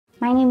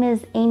My name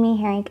is Amy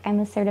Herink.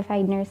 I'm a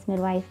certified nurse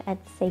midwife at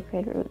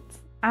Sacred Roots.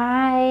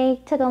 I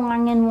took a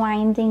long and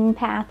winding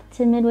path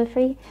to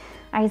midwifery.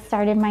 I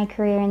started my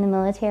career in the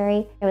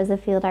military. I was a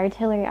field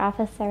artillery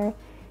officer,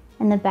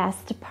 and the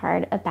best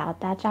part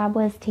about that job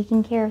was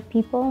taking care of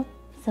people.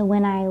 So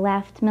when I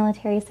left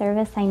military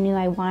service, I knew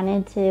I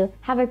wanted to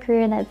have a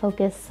career that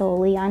focused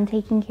solely on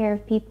taking care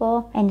of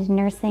people, and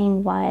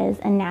nursing was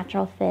a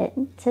natural fit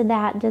to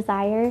that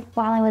desire.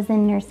 While I was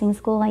in nursing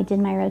school, I did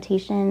my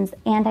rotations,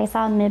 and I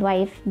saw a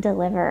midwife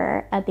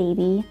deliver a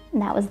baby.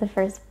 And that was the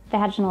first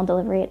vaginal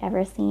delivery I'd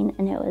ever seen,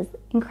 and it was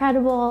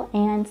incredible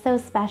and so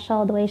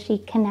special the way she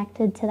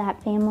connected to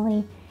that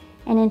family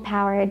and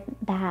empowered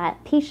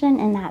that patient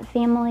and that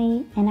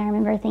family. And I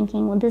remember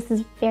thinking, well, this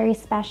is very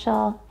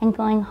special, and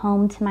going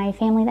home to my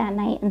family that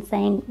night and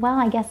saying, well,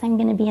 I guess I'm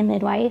gonna be a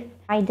midwife.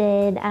 I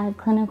did a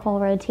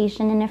clinical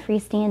rotation in a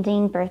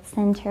freestanding birth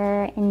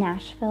center in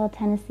Nashville,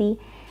 Tennessee,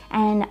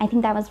 and I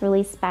think that was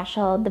really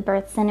special. The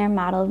birth center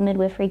model of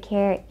midwifery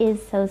care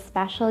is so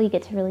special. You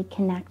get to really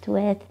connect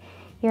with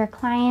your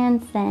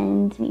clients,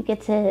 and you get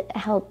to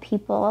help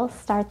people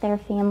start their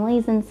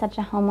families in such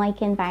a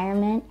home-like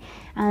environment.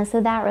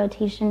 So that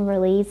rotation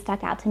really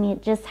stuck out to me,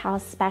 just how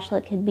special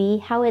it could be,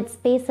 how it's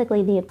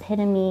basically the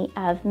epitome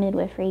of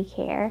midwifery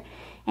care.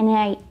 And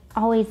I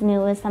always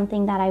knew it was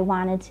something that I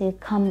wanted to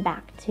come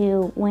back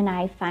to when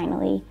I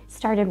finally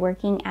started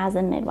working as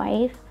a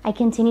midwife. I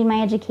continued my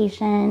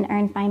education,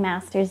 earned my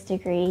master's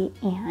degree,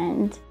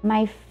 and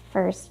my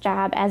first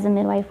job as a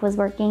midwife was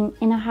working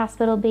in a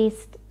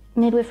hospital-based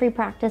midwifery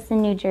practice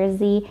in New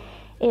Jersey.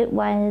 It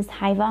was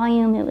high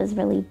volume, it was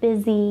really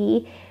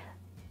busy.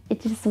 It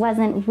just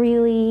wasn't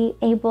really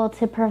able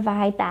to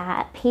provide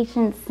that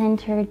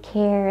patient-centered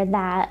care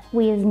that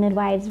we as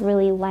midwives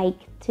really like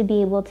to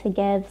be able to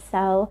give.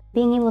 So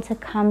being able to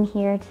come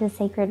here to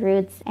Sacred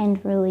Roots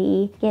and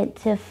really get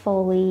to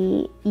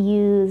fully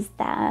use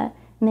the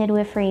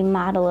midwifery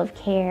model of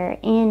care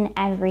in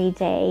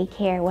everyday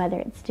care, whether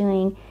it's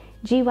doing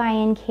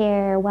GYN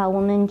care, well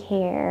woman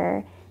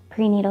care,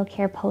 prenatal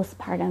care,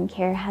 postpartum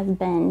care, has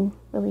been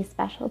really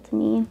special to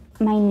me.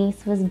 My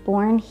niece was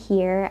born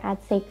here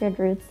at Sacred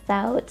Roots,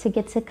 so to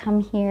get to come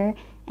here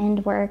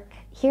and work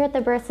here at the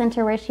birth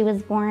center where she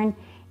was born,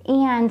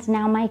 and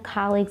now my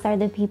colleagues are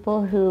the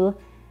people who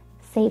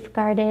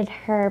safeguarded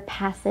her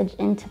passage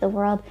into the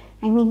world.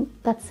 I mean,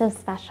 that's so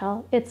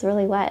special. It's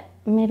really what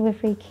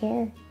midwifery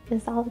care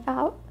is all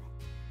about.